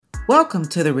Welcome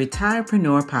to the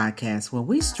Retirepreneur Podcast, where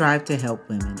we strive to help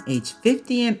women age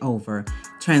 50 and over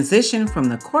transition from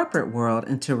the corporate world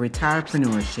into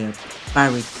retirepreneurship by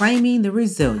reclaiming the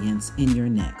resilience in your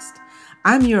next.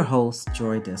 I'm your host,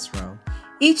 Joy Disrow.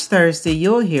 Each Thursday,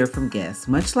 you'll hear from guests,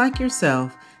 much like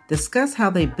yourself, discuss how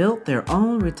they built their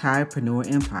own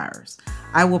retirepreneur empires.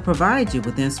 I will provide you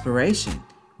with inspiration,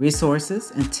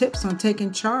 resources, and tips on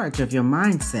taking charge of your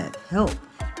mindset, health,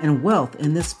 and wealth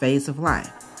in this phase of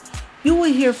life. You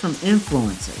will hear from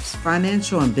influencers,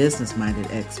 financial and business-minded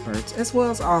experts, as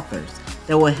well as authors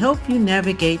that will help you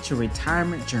navigate your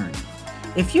retirement journey.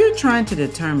 If you're trying to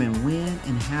determine when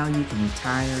and how you can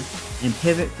retire and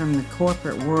pivot from the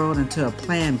corporate world into a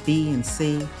plan B and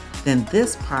C, then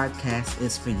this podcast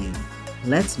is for you.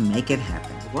 Let's make it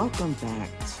happen. Welcome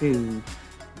back to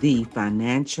the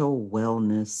Financial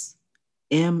Wellness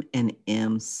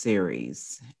M&M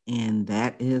series, and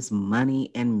that is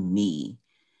Money and Me.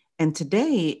 And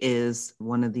today is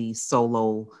one of the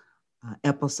solo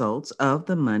episodes of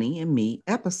the Money and Me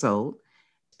episode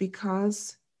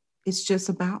because it's just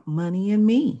about money and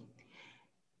me.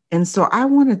 And so I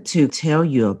wanted to tell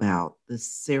you about this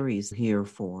series here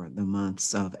for the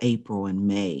months of April and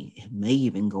May. It may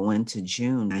even go into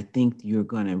June. I think you're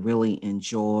going to really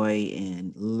enjoy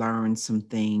and learn some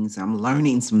things. I'm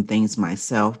learning some things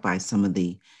myself by some of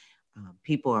the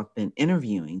people I've been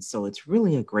interviewing. So it's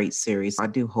really a great series. I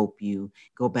do hope you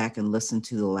go back and listen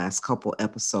to the last couple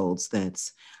episodes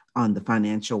that's on the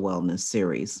Financial Wellness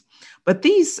series. But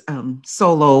these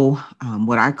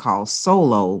what I call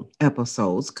solo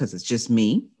episodes, because it's just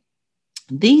me,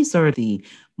 these are the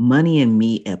Money and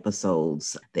Me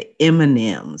episodes, the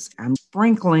M&Ms. I'm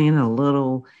sprinkling a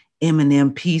little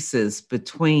M&M pieces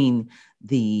between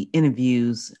the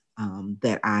interviews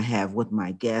that I have with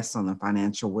my guests on the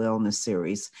Financial Wellness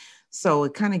series. So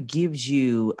it kind of gives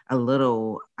you a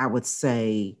little, I would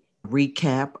say,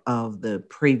 recap of the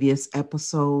previous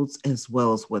episodes, as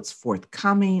well as what's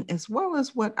forthcoming, as well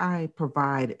as what I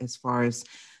provide as far as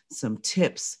some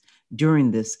tips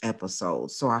during this episode.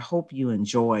 So I hope you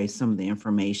enjoy some of the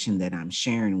information that I'm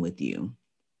sharing with you.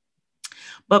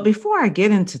 But before I get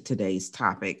into today's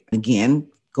topic, again,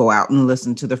 go out and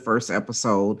listen to the first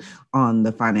episode on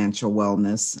the Financial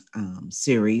Wellness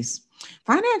series.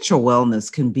 Financial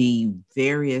wellness can be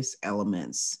various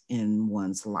elements in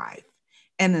one's life.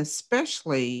 And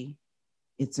especially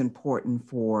it's important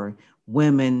for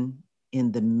women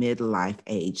in the midlife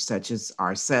age, such as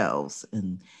ourselves.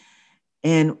 And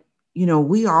you know,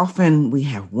 we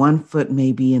have one foot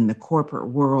maybe in the corporate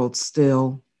world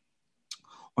still,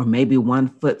 or maybe one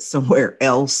foot somewhere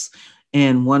else.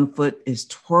 And one foot is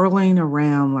twirling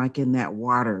around like in that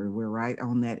water. We're right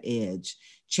on that edge,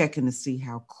 checking to see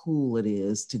how cool it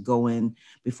is to go in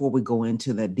before we go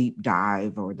into the deep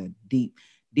dive or the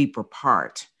deeper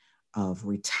part of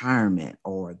retirement,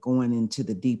 or going into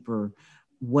the deeper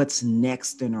what's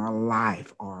next in our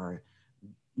life, or,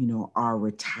 you know, our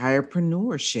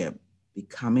retirepreneurship,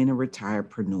 becoming a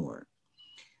retirepreneur.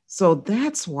 So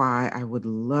that's why I would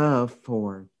love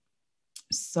for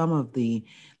some of the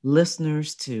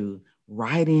listeners to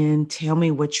write in, tell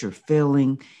me what you're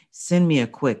feeling, send me a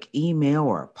quick email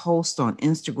or a post on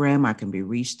Instagram. I can be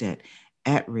reached at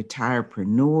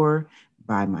Retirepreneur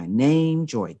by my name,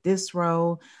 Joy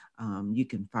Disrow. You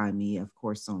can find me, of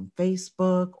course, on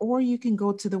Facebook, or you can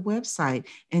go to the website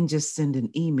and just send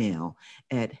an email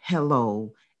at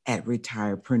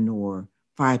hello@Retirepreneur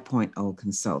 5.0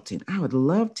 Consulting. I would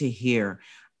love to hear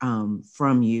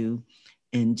from you.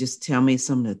 And just tell me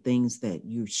some of the things that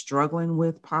you're struggling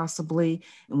with possibly.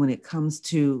 And when it comes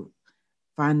to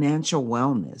financial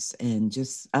wellness and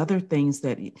just other things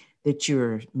that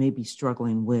you're maybe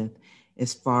struggling with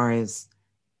as far as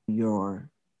your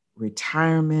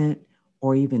retirement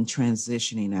or even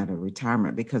transitioning out of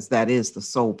retirement, because that is the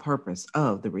sole purpose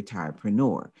of the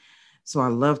retirepreneur. So I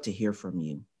love to hear from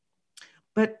you.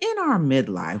 But in our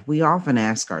midlife, we often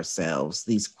ask ourselves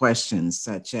these questions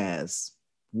such as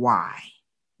why?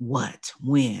 What,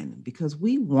 when, because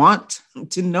we want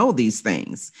to know these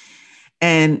things.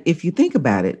 And if you think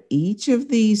about it, each of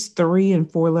these 3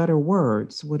 and 4 letter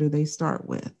words, what do they start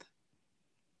with?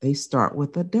 They start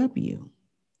with a W.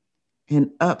 And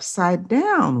upside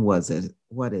down, what is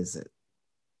it?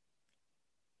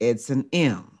 It's an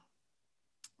M,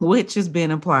 which has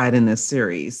been applied in a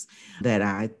series that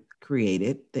I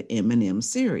created, the M&M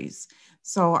series.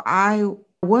 So I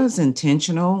was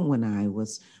intentional when I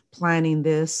was planning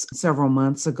this several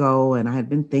months ago, and I had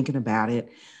been thinking about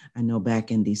it. I know back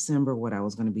in December what I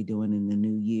was going to be doing in the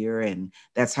new year. And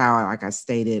that's how, like I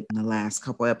stated in the last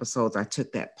couple episodes, I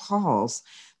took that pause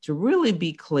to really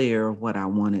be clear what I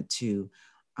wanted to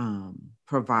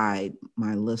provide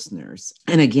my listeners.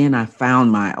 And again, I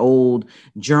found my old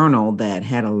journal that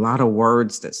had a lot of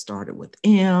words that started with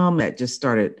M that just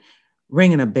started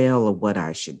ringing a bell of what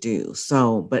I should do.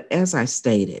 So, but as I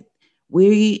stated,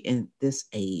 we in this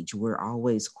age, we're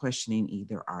always questioning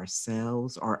either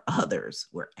ourselves or others.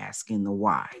 We're asking the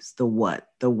whys, the what,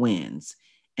 the whens,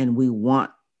 and we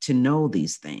want to know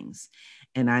these things.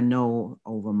 And I know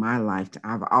over my life,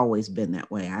 I've always been that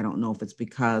way. I don't know if it's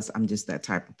because I'm just that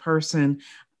type of person,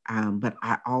 but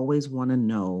I always want to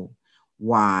know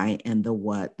why and the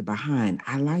what, the behind.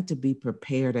 I like to be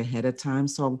prepared ahead of time.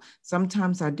 So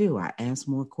sometimes I do. I ask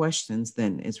more questions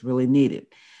than is really needed.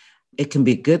 It can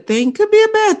be a good thing, could be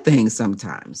a bad thing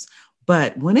sometimes.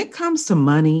 But when it comes to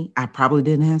money, I probably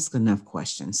didn't ask enough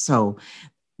questions. So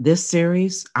this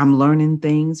series, I'm learning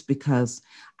things because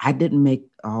I didn't make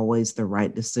always the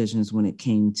right decisions when it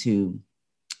came to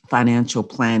financial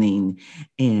planning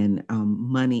and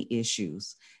money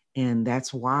issues. And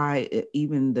that's why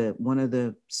even one of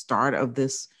the start of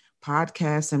this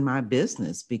podcast and my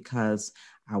business, because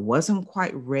I wasn't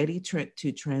quite ready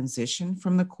to transition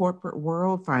from the corporate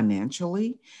world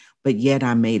financially, but yet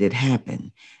I made it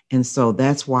happen. And so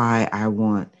that's why I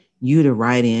want you to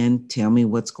write in, tell me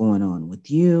what's going on with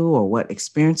you or what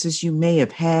experiences you may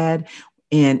have had.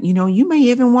 And, you may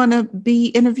even want to be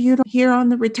interviewed here on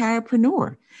the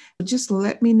Retirepreneur. Just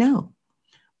let me know.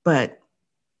 But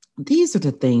these are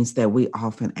the things that we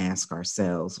often ask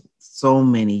ourselves so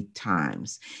many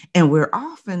times. And we're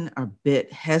often a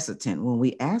bit hesitant when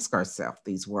we ask ourselves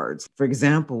these words. For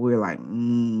example, we're like,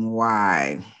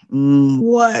 why?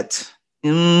 What?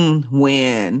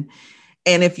 When?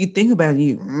 And if you think about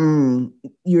it,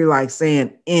 you're like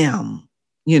saying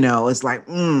it's like,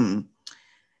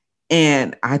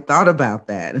 And I thought about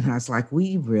that and I was like,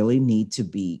 we really need to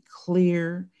be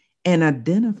clear and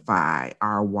identify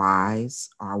our whys,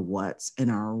 our whats,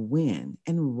 and our when,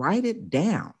 and write it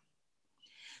down.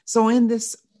 So in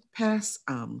this past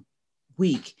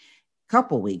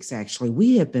couple weeks, actually,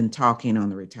 we have been talking on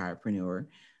the Retirepreneur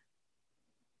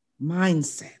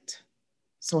mindset.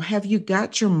 So have you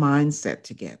got your mindset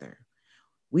together?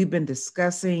 We've been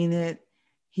discussing it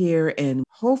here and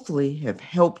hopefully have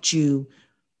helped you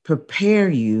prepare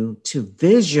you to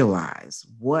visualize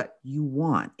what you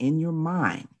want in your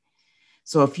mind.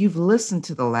 So if you've listened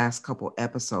to the last couple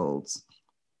episodes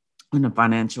in the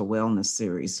financial wellness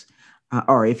series,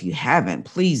 or if you haven't,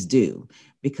 please do,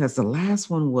 because the last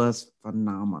one was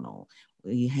phenomenal.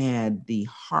 We had the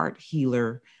heart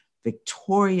healer,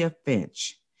 Victoria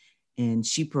Finch, and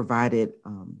she provided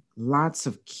lots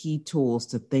of key tools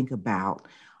to think about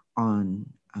on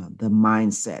the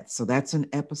mindset. So that's in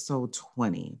episode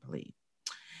 20, I believe.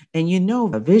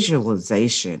 And a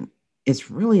visualization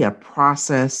is really a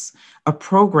process of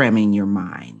programming your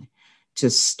mind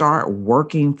to start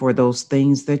working for those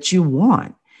things that you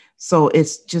want. So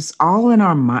it's just all in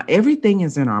our mind. Everything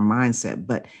is in our mindset,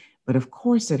 but of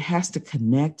course it has to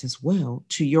connect as well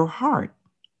to your heart.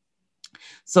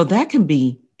 So that can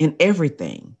be in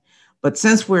everything. But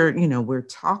since we're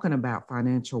talking about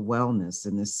financial wellness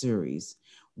in this series,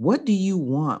 what do you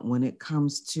want when it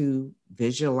comes to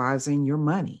visualizing your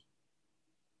money?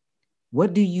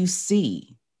 What do you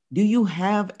see? Do you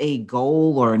have a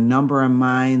goal or a number in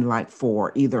mind, like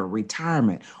for either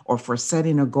retirement or for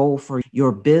setting a goal for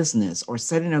your business or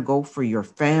setting a goal for your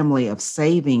family of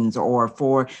savings or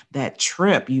for that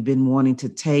trip you've been wanting to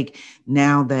take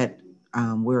now that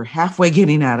we're halfway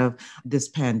getting out of this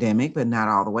pandemic, but not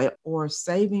all the way, or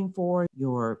saving for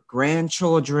your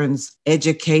grandchildren's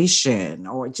education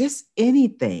or just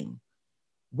anything?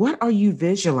 What are you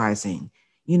visualizing?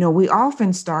 We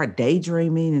often start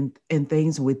daydreaming and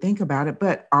things and we think about it,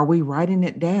 but are we writing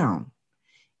it down?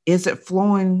 Is it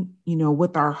flowing,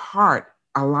 with our heart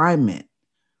alignment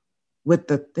with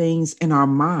the things in our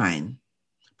mind?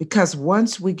 Because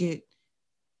once we get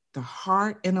the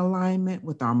heart in alignment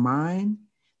with our mind,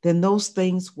 then those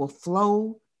things will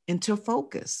flow into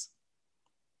focus.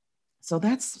 So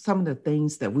that's some of the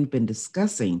things that we've been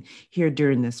discussing here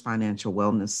during this financial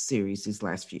wellness series, these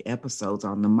last few episodes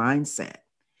on the mindset.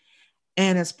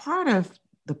 And as part of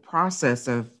the process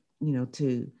of,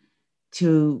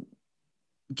 to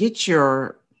get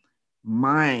your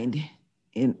mind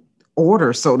in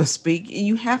order, so to speak,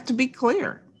 you have to be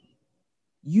clear.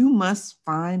 You must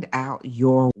find out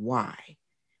your why.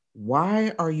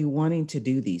 Why are you wanting to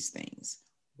do these things?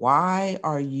 Why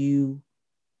are you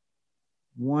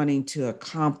wanting to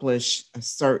accomplish a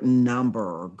certain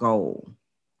number or goal?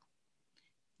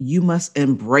 You must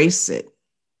embrace it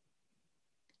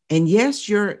And yes,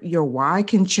 your why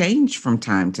can change from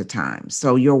time to time.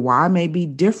 So your why may be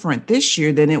different this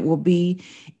year than it will be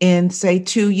in, say,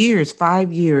 2 years,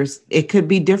 5 years. It could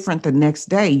be different the next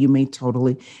day. You may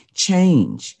totally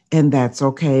change, and that's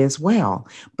okay as well.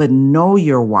 But know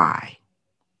your why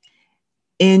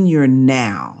in your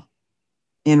now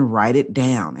and write it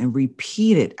down and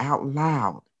repeat it out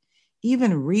loud.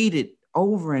 Even read it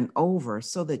over and over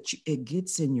so that it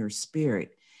gets in your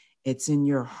spirit, it's in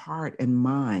your heart and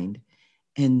mind,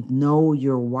 and know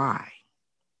your why.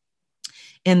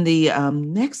 In the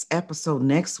next episode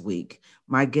next week,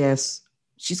 my guest,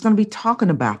 she's going to be talking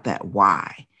about that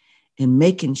why and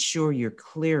making sure you're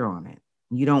clear on it.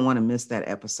 You don't want to miss that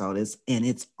episode.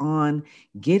 It's on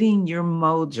getting your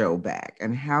mojo back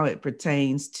and how it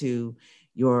pertains to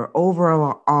your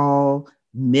overall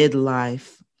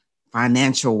midlife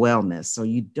financial wellness. So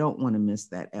you don't want to miss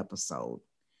that episode.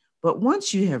 But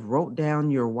once you have wrote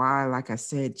down your why, like I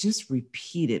said, just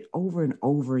repeat it over and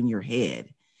over in your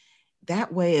head.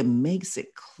 That way it makes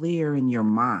it clear in your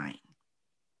mind.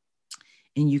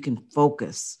 And you can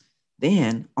focus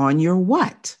then on your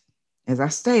what. As I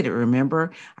stated,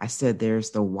 remember, I said there's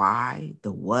the why,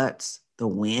 the what's, the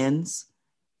whens.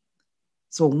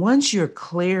 So once you're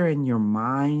clear in your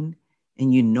mind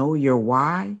and you know your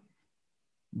why,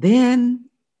 then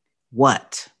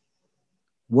what?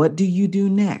 What do you do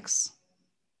next?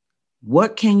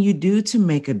 What can you do to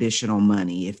make additional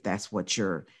money if that's what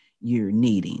you're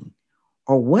needing?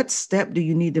 Or what step do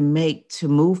you need to make to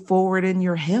move forward in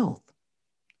your health?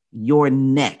 Your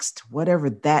next, whatever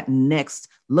that next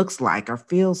looks like or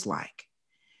feels like.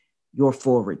 Your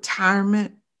full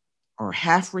retirement or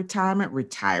half retirement,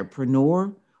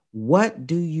 retiredpreneur. What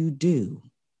do you do?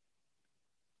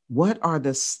 What are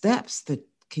the steps that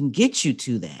can get you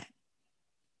to that?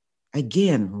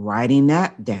 Again, writing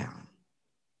that down.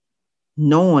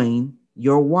 Knowing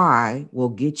your why will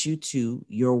get you to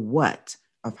your what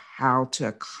of how to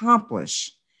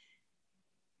accomplish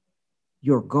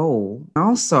your goal.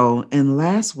 Also, in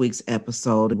last week's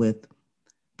episode with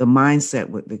the mindset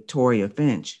with Victoria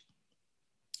Finch,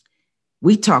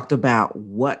 we talked about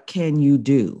what can you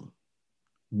do?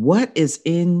 What is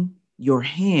in your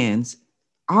hands?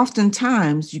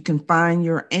 Oftentimes, you can find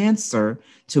your answer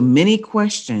to many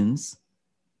questions,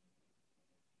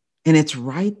 and it's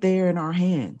right there in our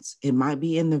hands. It might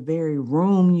be in the very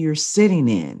room you're sitting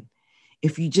in.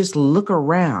 If you just look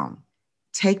around,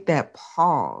 take that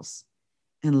pause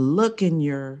and look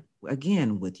in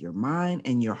again, with your mind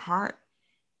and your heart,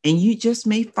 and you just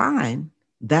may find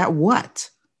that what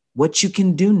you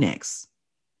can do next,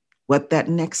 what that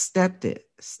next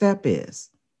step is.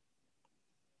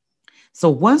 So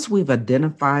once we've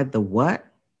identified the what,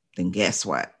 then guess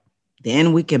what?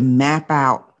 Then we can map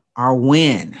out our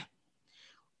when.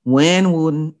 When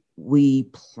will we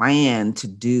plan to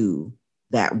do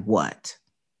that what?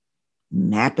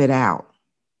 Map it out.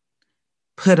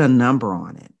 Put a number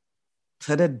on it.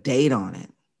 Put a date on it.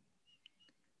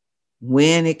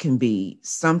 When it can be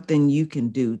something you can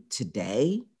do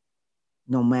today,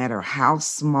 no matter how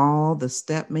small the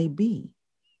step may be.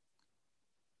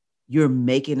 You're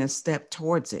making a step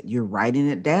towards it. You're writing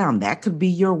it down. That could be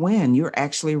your win. You're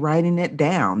actually writing it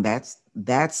down. That's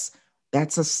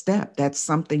a step. That's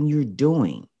something you're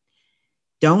doing.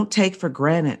 Don't take for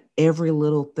granted every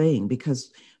little thing,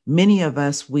 because many of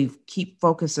us, we keep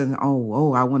focusing, I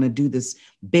want to do this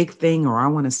big thing, or I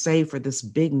want to save for this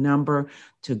big number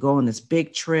to go on this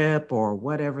big trip, or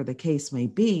whatever the case may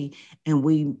be. And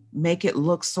we make it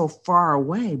look so far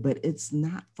away, but it's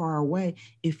not far away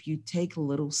if you take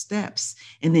little steps.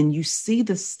 And then you see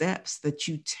the steps that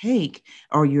you take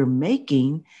or you're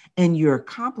making and you're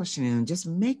accomplishing it, and just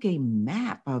make a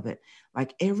map of it.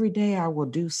 Like every day I will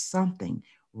do something,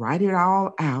 write it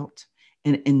all out.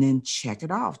 And then check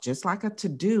it off, just like a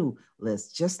to-do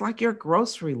list, just like your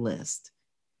grocery list.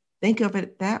 Think of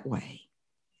it that way,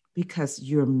 because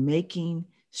you're making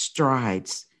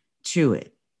strides to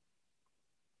it.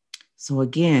 So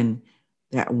again,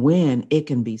 that when, it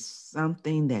can be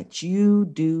something that you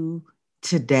do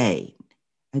today.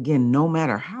 Again, no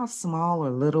matter how small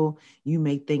or little you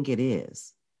may think it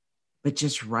is, but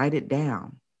just write it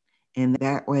down. And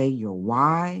that way, your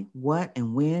why, what,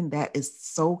 and when, that is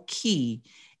so key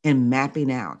in mapping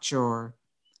out your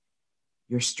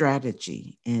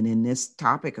strategy. And in this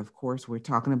topic, of course, we're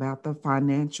talking about the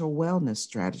financial wellness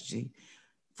strategy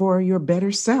for your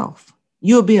better self.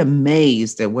 You'll be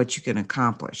amazed at what you can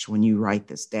accomplish when you write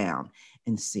this down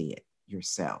and see it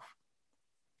yourself.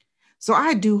 So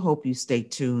I do hope you stay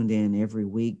tuned in every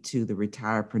week to the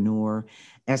Retiredpreneur,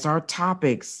 as our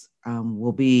topics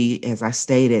will be, as I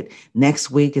stated,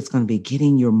 next week, it's going to be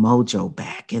getting your mojo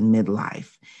back in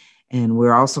midlife. And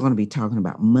we're also going to be talking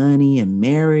about money and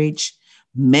marriage,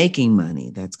 making money.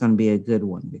 That's going to be a good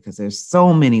one because there's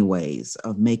so many ways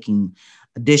of making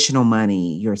additional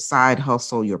money, your side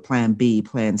hustle, your plan B,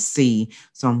 plan C.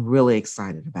 So I'm really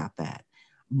excited about that.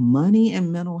 Money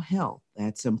and mental health,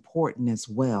 that's important as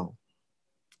well.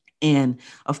 And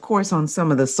of course, on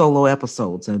some of the solo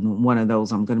episodes, and one of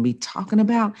those, I'm going to be talking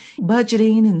about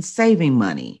budgeting and saving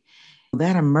money,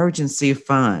 that emergency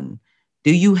fund.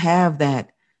 Do you have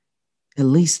that at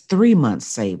least 3 months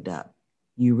saved up?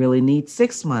 You really need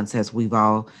 6 months, as we've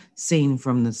all seen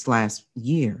from this last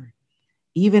year,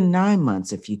 even 9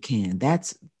 months if you can.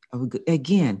 That's,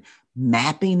 again,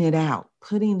 mapping it out,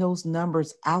 putting those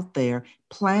numbers out there,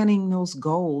 planning those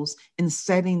goals, and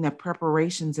setting the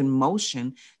preparations in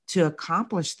motion to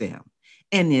accomplish them.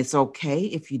 And it's okay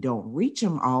if you don't reach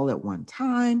them all at one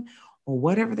time or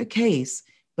whatever the case,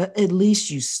 but at least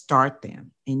you start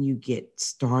them and you get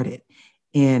started.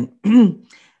 And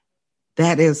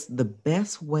that is the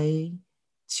best way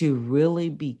to really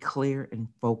be clear and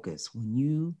focused when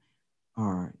you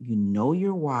know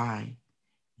your why,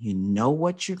 you know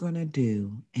what you're going to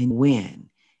do and when,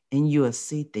 and you will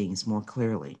see things more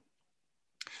clearly.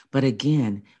 But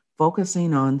again,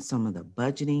 focusing on some of the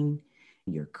budgeting,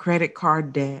 your credit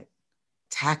card debt,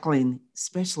 tackling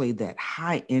especially that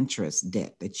high interest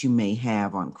debt that you may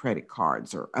have on credit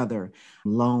cards or other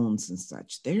loans and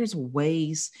such. There's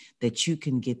ways that you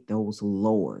can get those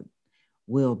lowered.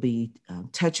 We'll be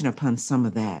touching upon some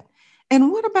of that.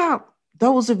 And what about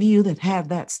those of you that have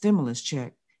that stimulus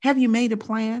check? Have you made a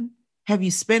plan? Have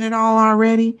you spent it all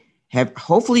already?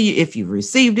 Hopefully, if you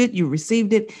received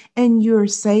it, and you're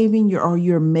saving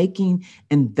you're making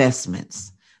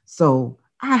investments. So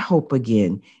I hope,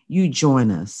 again, you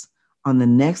join us on the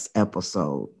next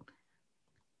episode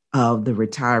of the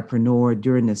Retirepreneur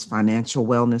during this financial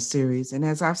wellness series. And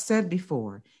as I've said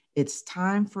before, it's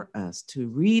time for us to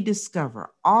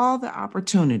rediscover all the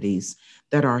opportunities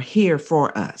that are here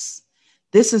for us.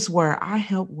 This is where I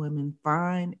help women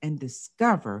find and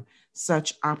discover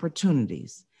such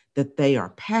opportunities that they are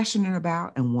passionate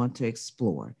about and want to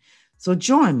explore. So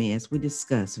join me as we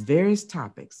discuss various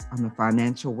topics on the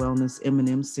Financial Wellness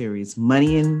M&M series,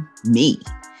 Money and Me.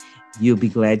 You'll be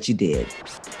glad you did.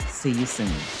 See you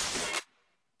soon.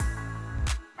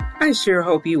 I sure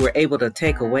hope you were able to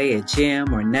take away a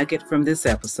gem or nugget from this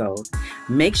episode.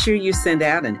 Make sure you send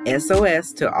out an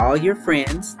SOS to all your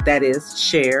friends, that is,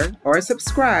 share or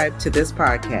subscribe to this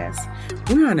podcast.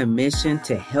 We're on a mission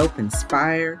to help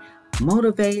inspire,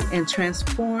 motivate, and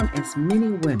transform as many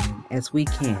women as we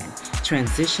can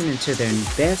transition into their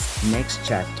best next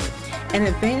chapter and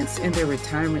advance in their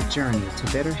retirement journey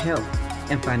to better health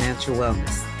and financial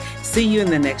wellness. See you in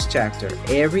the next chapter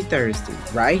every Thursday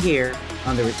right here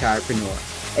on The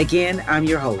Retirepreneur. Again, I'm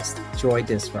your host, Joy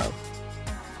Disrow.